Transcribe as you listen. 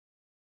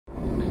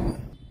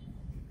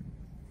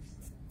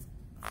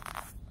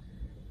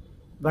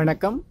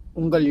வணக்கம்.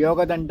 உங்கள்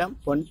யோகதண்டம்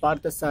பொன்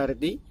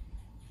பார்த்தசாரதி.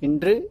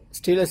 இன்று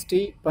ஸ்ரீலஸ்ரீ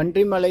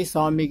பன்றிமலை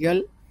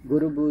சாமிகள்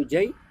குரு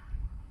பூஜை,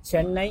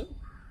 சென்னை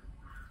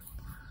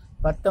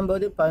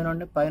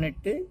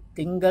 19/11/18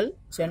 திங்கள்.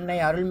 சென்னை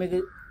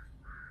அருள்மிகு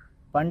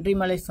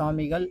பன்றிமலை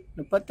சாமிகள்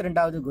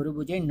 32வது குரு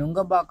பூஜை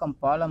நுங்கம்பாக்கம்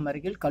பாலம்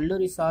அருகில்,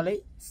 கல்லூரி சாலை,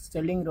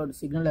 ஸ்டெல்லிங் ரோடு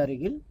சிக்னல்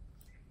அருகில்.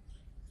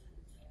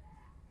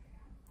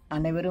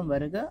 அனைவரும்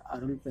வருக,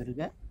 அருள்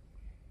பெறுக.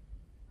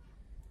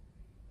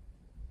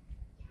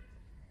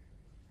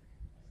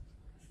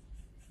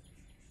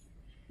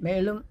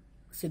 மேலும்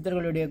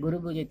சித்தர்களுடைய குரு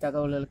பூஜை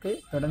தகவல்களுக்கு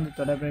தொடர்ந்து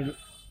தொடர்பில்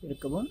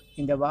இருக்கவும்.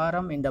 இந்த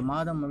வாரம், இந்த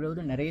மாதம்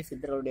முழுவதும் நிறைய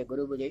சித்தர்களுடைய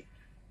குரு பூஜை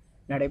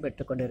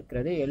நடைபெற்று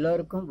கொண்டிருக்கிறது.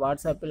 எல்லோருக்கும்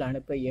வாட்ஸ்அப்பில்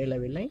அனுப்ப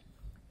இயலவில்லை.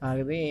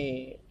 ஆகவே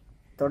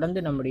தொடர்ந்து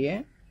நம்முடைய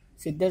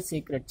சித்தர்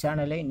சீக்ரெட்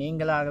சேனலை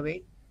நீங்களாகவே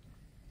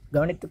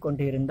கவனித்து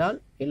கொண்டு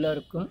இருந்தால்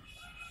எல்லோருக்கும்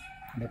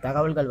இந்த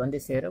தகவல்கள்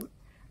வந்து சேரும்.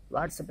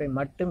 வாட்ஸ்அப்பை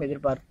மட்டும்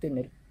எதிர்பார்த்து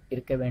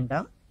இருக்க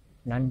வேண்டாம்.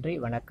 நன்றி,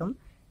 வணக்கம்.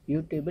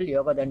 யூடியூபில்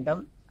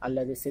யோகதண்டம்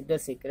அல்லது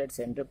சித்தர் சீக்ரெட்ஸ்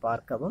என்று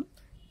பார்க்கவும்.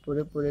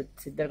 புது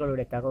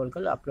சித்தர்களுடைய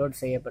தகவல்கள் அப்லோட்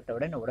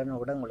செய்யப்பட்டவுடன்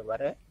உடனுக்குடன் உங்களுக்கு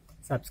வர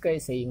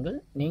சப்ஸ்கிரைப் செய்யுங்கள்.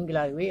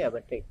 நீங்களாகவே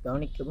அவற்றை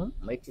கவனிக்கவும்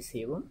முயற்சி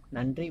செய்யவும்.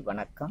 நன்றி,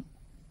 வணக்கம்.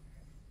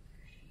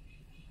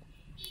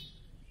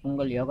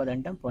 உங்கள்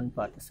யோகதண்டம் பொன்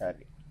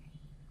பார்த்தசாரதி.